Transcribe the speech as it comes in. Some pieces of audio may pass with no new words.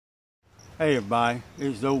Hey everybody,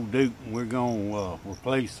 it's old Duke and we're going to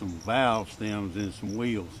replace some valve stems and some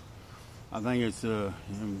wheels. I think it's a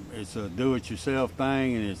do-it-yourself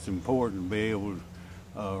thing, and it's important to be able to,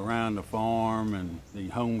 around the farm and the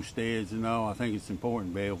homesteads and all. I think it's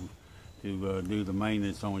important to be able to do the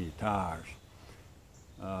maintenance on your tires.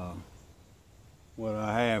 What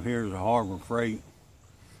I have here is a Harbor Freight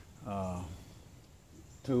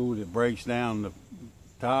tool that breaks down the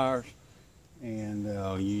tires, and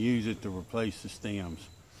you use it to replace the stems.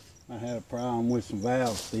 I had a problem with some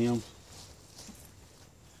valve stems.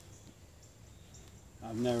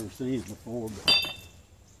 I've never seen it before, but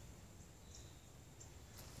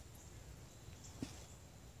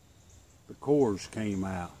the cores came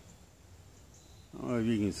out. I don't know if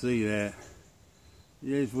you can see that.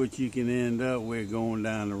 Here's what you can end up with going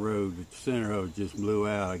down the road. The center of it just blew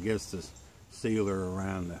out. I guess the sealer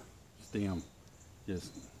around the stem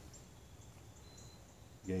just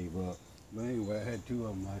gave up. But anyway, I had two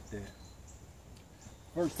of them like that.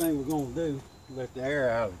 First thing we're going to do is let the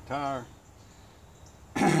air out of the tire.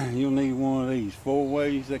 You'll need one of these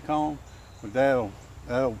 4-ways they call them, but that'll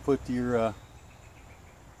put your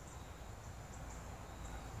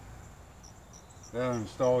that'll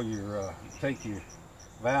install your take your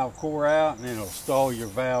valve core out, and then it'll install your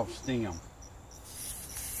valve stem. You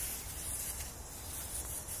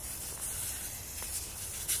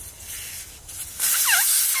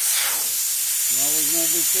always want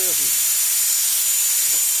to be careful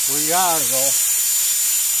where your eyes are.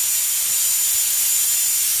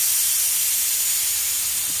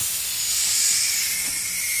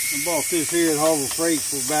 I bought this here at Harbor Freight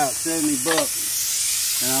for about 70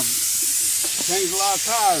 bucks, and I've changed a lot of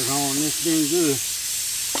tires on it. It's been good.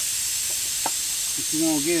 If you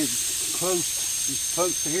want to get it as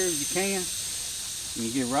close to here as you can, and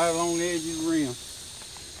you get right along the edge of the rim,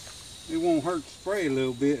 it won't hurt to spray a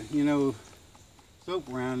little bit. You know, soap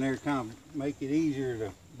around there kind of make it easier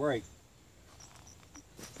to break.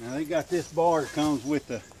 Now they got this bar that comes with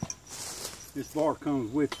this.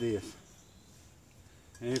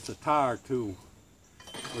 And it's a tire tool.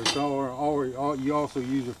 It's you also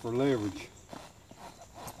use it for leverage.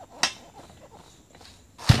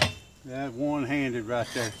 That's one-handed right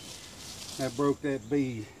there. That broke that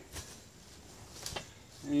bead.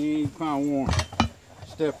 And you kind of want to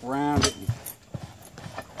step around it and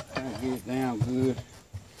kind of get it down good.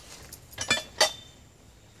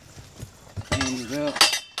 Hand it up.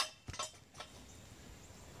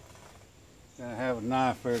 Gotta have a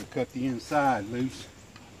knife there to cut the inside loose.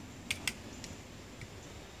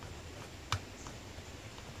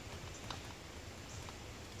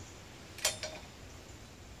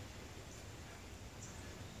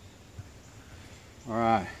 All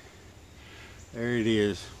right, there it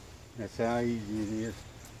is. That's how easy it is.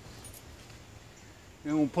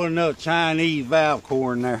 We're gonna put another Chinese valve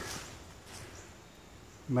core in there.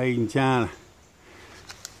 Made in China.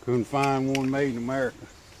 Couldn't find one made in America.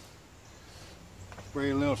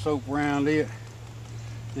 Spray a little soap around it.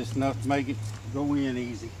 Just enough to make it go in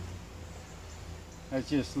easy. That's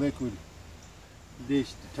just liquid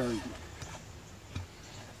dish detergent.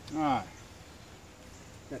 All right.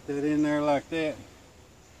 Got that in there like that.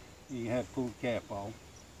 You have to pull the cap off.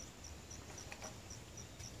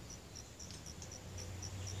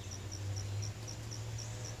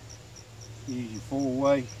 Use your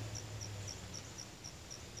 4-way.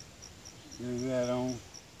 Screw that on.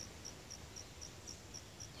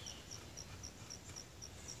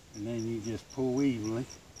 And then you just pull evenly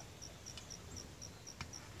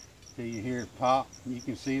till you hear it pop. You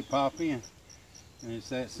can see it pop in. And it's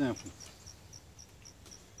that simple.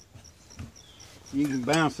 You can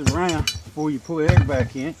bounce it around before you put air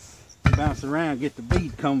back in. Bounce it around, get the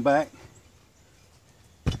bead come back.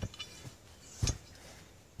 And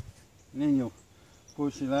then you'll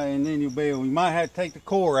push it out, and then you'll be able, you might have to take the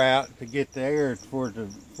core out to get the air for it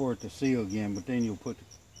to seal again, but then you'll put the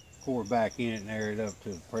core back in it and air it up to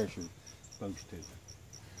the pressure it's supposed to.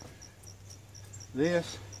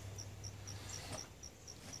 This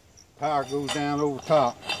tire goes down over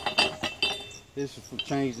top. This is for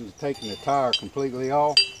taking the tire completely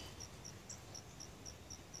off.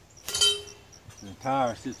 And the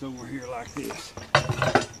tire sits over here like this.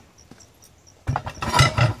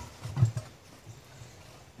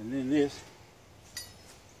 And then this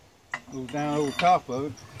goes down over top of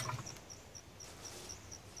it.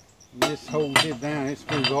 And this holds it down. It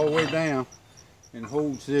screws all the way down and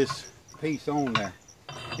holds this piece on there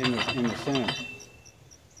in the center.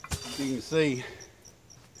 You can see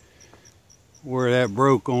where that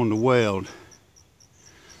broke on the weld.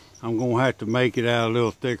 I'm going to have to make it out of a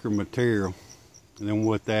little thicker material than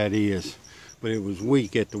what that is. but it was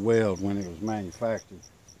weak at the weld when it was manufactured.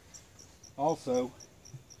 Also,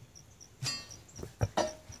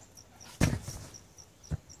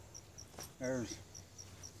 there's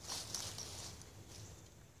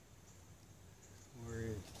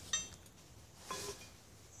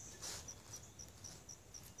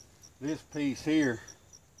this piece here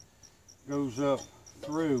goes up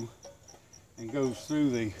through and goes through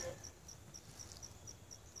the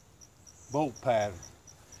bolt pattern,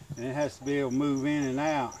 and it has to be able to move in and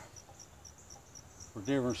out for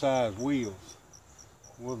different size wheels.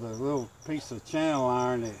 Well, the little piece of channel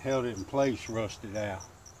iron that held it in place rusted out,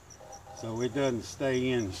 so it doesn't stay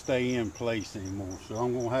in place anymore. So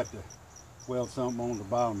I'm gonna have to weld something on the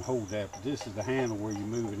bottom to hold that. But this is the handle where you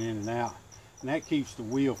move it in and out, and that keeps the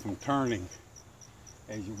wheel from turning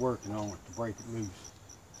as you're working on it to break it loose.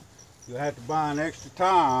 You'll have to buy an extra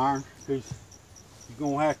tire iron because you're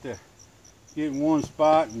gonna have to get in one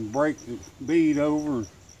spot and break the bead over, and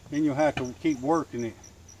then you'll have to keep working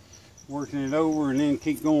it over, and then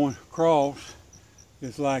keep going across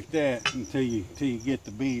just like that until you get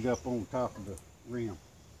the bead up on top of the rim.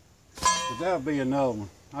 But that'll be another one.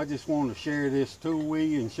 I just wanted to share this tool with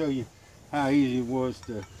you and show you how easy it was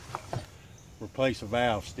to replace a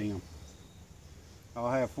valve stem. I'll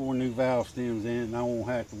have 4 new valve stems in it, and I won't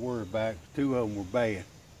have to worry about it. 2 of them were bad.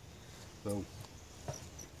 So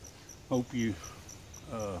hope you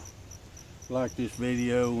like this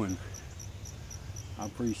video, and I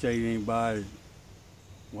appreciate anybody that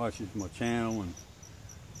watches my channel, and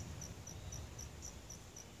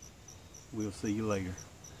we'll see you later.